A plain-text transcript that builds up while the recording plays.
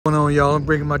on, y'all. I'm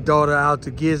bringing my daughter out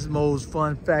to Gizmos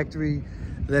Fun Factory.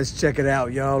 Let's check it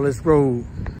out, y'all. Let's roll.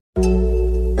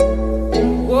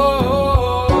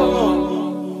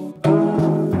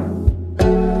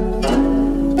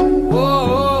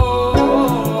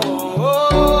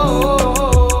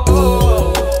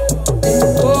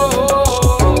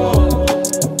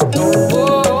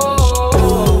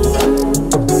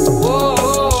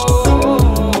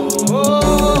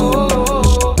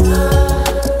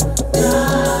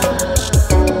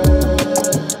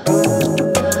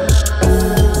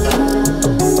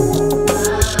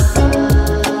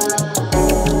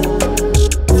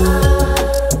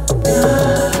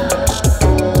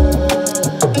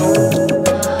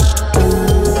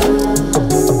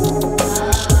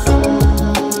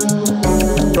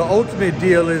 Ultimate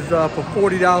deal is for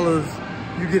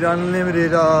 $40 you get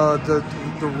unlimited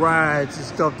the rides and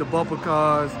stuff, the bumper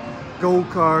cars,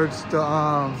 go-karts,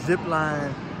 the zip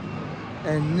line,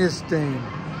 and this thing.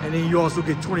 And then you also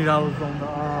get $20 on the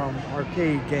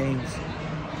arcade games.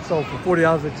 So for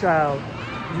 $40 a child,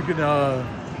 you can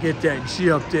get that. And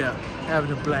she up there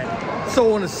having a blast.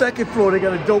 So on the second floor, they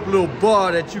got a dope little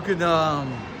bar that you can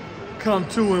come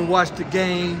to and watch the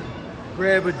game.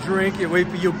 Grab a drink and wait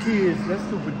for your kids. That's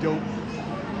super dope.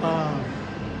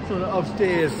 So the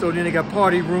upstairs. So then they got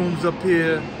party rooms up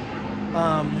here. You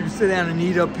can sit down and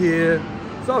eat up here.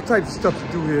 There's all types of stuff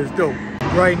to do here. It's dope.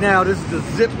 Right now, this is the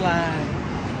zip line,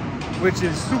 which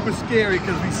is super scary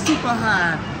because we super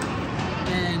high,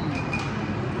 and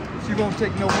she won't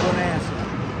take no for an answer.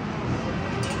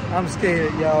 I'm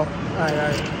scared, y'all. All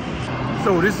right.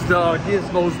 So this is the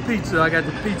Gizmos pizza. I got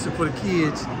the pizza for the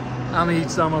kids. I'm gonna eat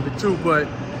some of it too, but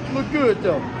look good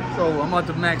though. So I'm about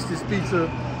to max this pizza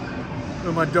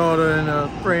with my daughter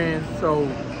and friends, so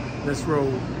let's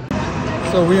roll.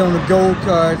 So we on the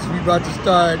go-karts, we about to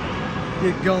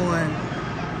get going.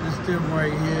 This them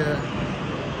right here.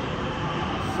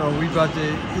 So we about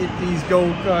to hit these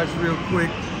go-karts real quick,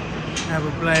 have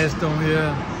a blast on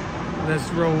here. Let's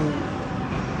roll.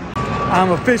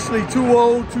 I'm officially too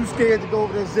old, too scared to go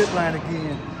over that zip line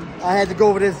again. I had to go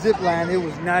over that zip line. It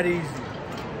was not easy.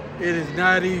 It is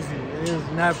not easy. It is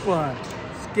not fun.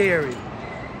 Scary.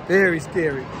 Very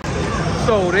scary.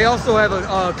 So they also have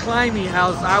a climbing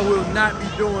house. I will not be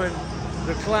doing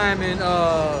the climbing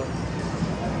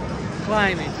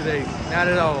today. Not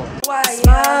at all. It's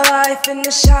my life in the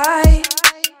shy.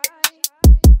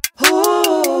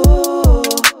 Ooh,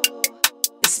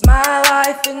 it's my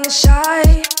life in the shy.